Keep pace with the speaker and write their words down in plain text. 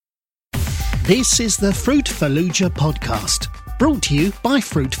This is the Fruit Fallujah podcast, brought to you by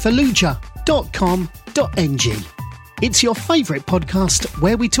fruitfallujah.com.ng. It's your favourite podcast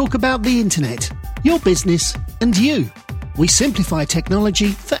where we talk about the internet, your business and you. We simplify technology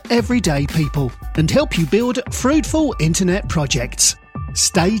for everyday people and help you build fruitful internet projects.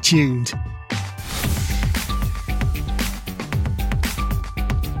 Stay tuned.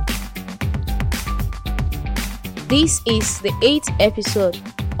 This is the 8th episode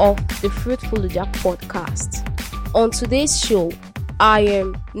of the Fruit Fallujah podcast. On today's show, I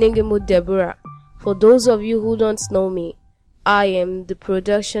am Nengemo Deborah. For those of you who don't know me, I am the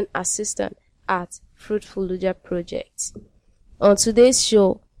production assistant at Fruit Fallujah Project. On today's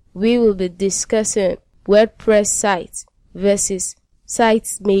show, we will be discussing WordPress sites versus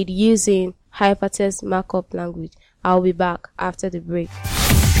sites made using hypertext markup language. I'll be back after the break.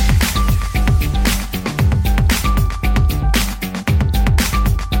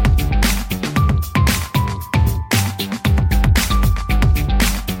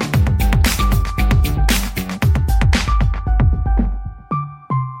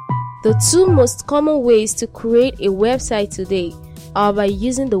 The two most common ways to create a website today are by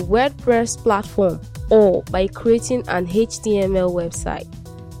using the WordPress platform or by creating an HTML website.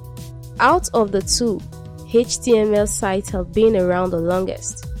 Out of the two, HTML sites have been around the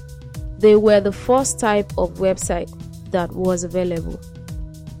longest. They were the first type of website that was available.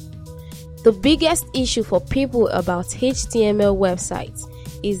 The biggest issue for people about HTML websites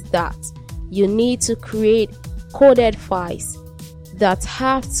is that you need to create coded files that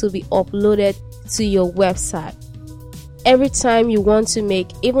have to be uploaded to your website. Every time you want to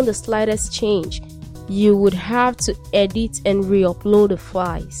make even the slightest change, you would have to edit and re-upload the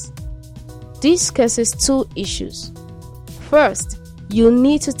files. This causes two issues. First, you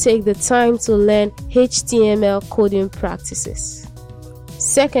need to take the time to learn HTML coding practices.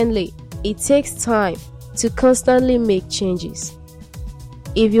 Secondly, it takes time to constantly make changes.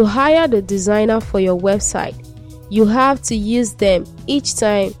 If you hire the designer for your website, you have to use them each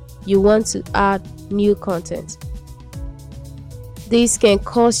time you want to add new content. This can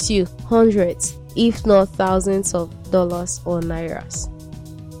cost you hundreds, if not thousands of dollars or nairas.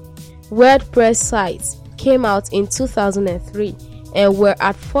 WordPress sites came out in 2003 and were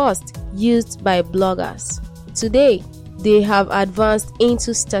at first used by bloggers. Today, they have advanced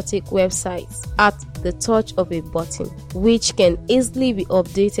into static websites at the touch of a button, which can easily be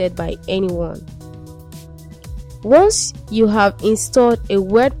updated by anyone. Once you have installed a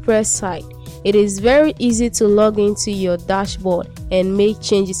WordPress site, it is very easy to log into your dashboard and make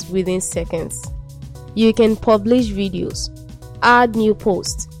changes within seconds. You can publish videos, add new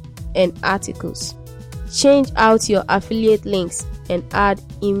posts and articles, change out your affiliate links and add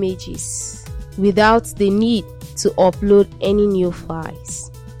images without the need to upload any new files.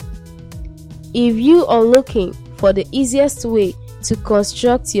 If you are looking for the easiest way to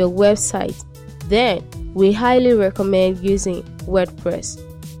construct your website, then we highly recommend using WordPress.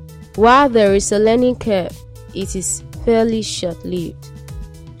 While there is a learning curve, it is fairly short-lived.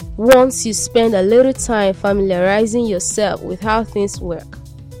 Once you spend a little time familiarizing yourself with how things work,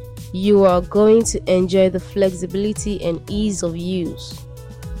 you are going to enjoy the flexibility and ease of use.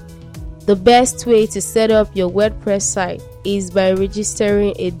 The best way to set up your WordPress site is by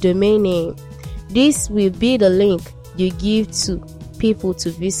registering a domain name. This will be the link you give to people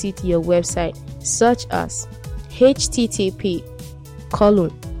to visit your website, such as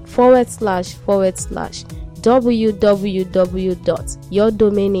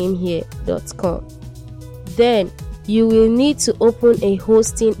http://www.yourdomainnamehere.com. Then you will need to open a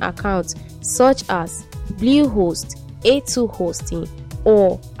hosting account such as Bluehost, A2 Hosting,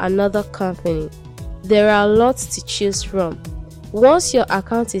 or another company. There are lots to choose from. Once your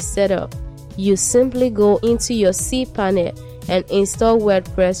account is set up, you simply go into your cPanel and install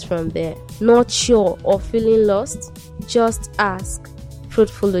WordPress from there. Not sure or feeling lost? Just ask Fruit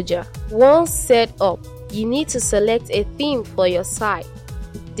Fallujah. Once set up, you need to select a theme for your site.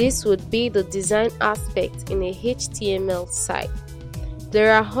 This would be the design aspect in a HTML site.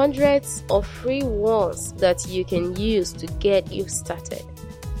 There are hundreds of free ones that you can use to get you started.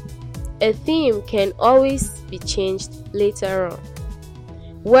 A theme can always be changed later on.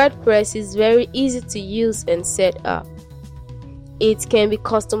 WordPress is very easy to use and set up. It can be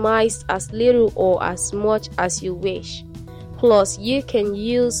customized as little or as much as you wish. Plus, you can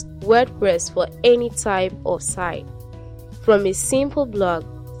use WordPress for any type of site, from a simple blog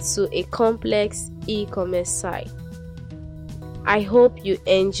to a complex e-commerce site. I hope you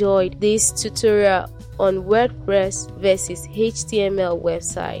enjoyed this tutorial on WordPress versus HTML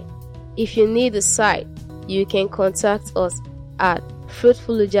website. If you need a site, you can contact us at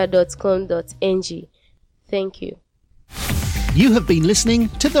fruitfuluja.com.ng. Thank you. You have been listening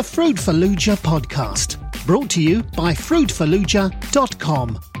to the Fruit Fallujah podcast, brought to you by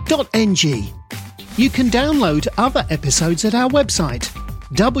fruitfallujah.com.ng. You can download other episodes at our website,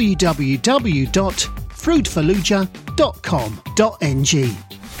 www.fruitfallujah.com.ng.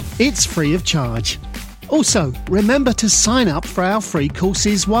 It's free of charge. Also, remember to sign up for our free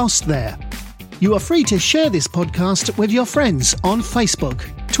courses whilst there. You are free to share this podcast with your friends on Facebook,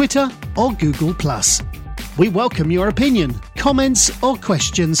 Twitter or Google+. We welcome your opinion, comments or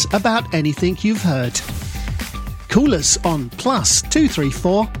questions about anything you've heard. Call us on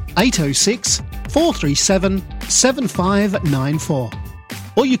 +234 806 437 7594.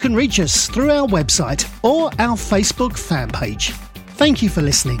 Or you can reach us through our website or our Facebook fan page. Thank you for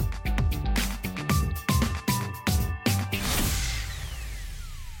listening.